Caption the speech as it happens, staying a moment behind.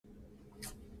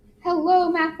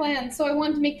Hello, Mathland. So I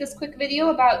wanted to make this quick video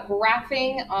about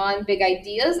graphing on big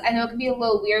ideas. I know it can be a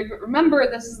little weird, but remember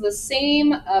this is the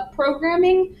same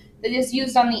programming that is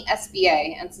used on the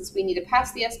SBA. And since we need to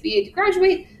pass the SBA to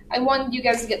graduate, I wanted you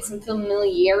guys to get some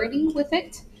familiarity with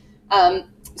it.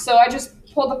 So I just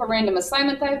pulled up a random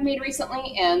assignment that I've made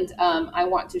recently, and I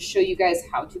want to show you guys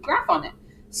how to graph on it.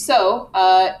 So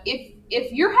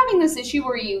if you're having this issue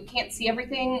where you can't see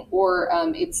everything or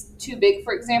it's too big,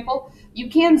 for example, you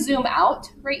can zoom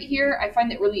out right here. I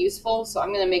find it really useful, so I'm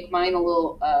going to make mine a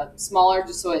little smaller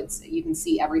just so you can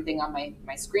see everything on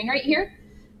my screen right here.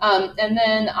 And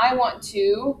then I want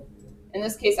to, in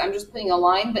this case, I'm just putting a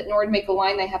line, but in order to make a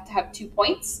line, I have to have 2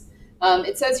 points.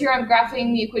 It says here I'm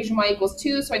graphing the equation y equals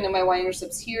 2, so I know my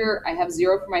y-intercept's here. I have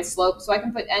 0 for my slope, so I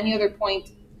can put any other point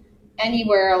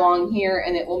anywhere along here,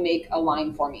 and it will make a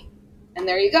line for me. And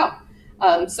there you go.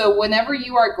 So whenever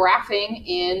you are graphing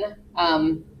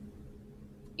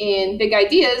in big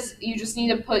ideas, you just need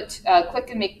to put click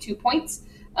and make 2 points.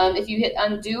 If you hit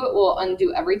undo, it will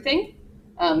undo everything.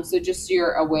 So just so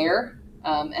you're aware.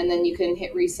 And then you can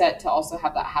hit reset to also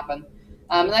have that happen.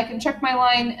 And I can check my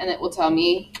line, and it will tell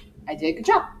me I did a good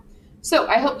job. So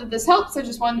I hope that this helps. I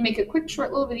just wanted to make a quick,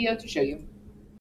 short little video to show you.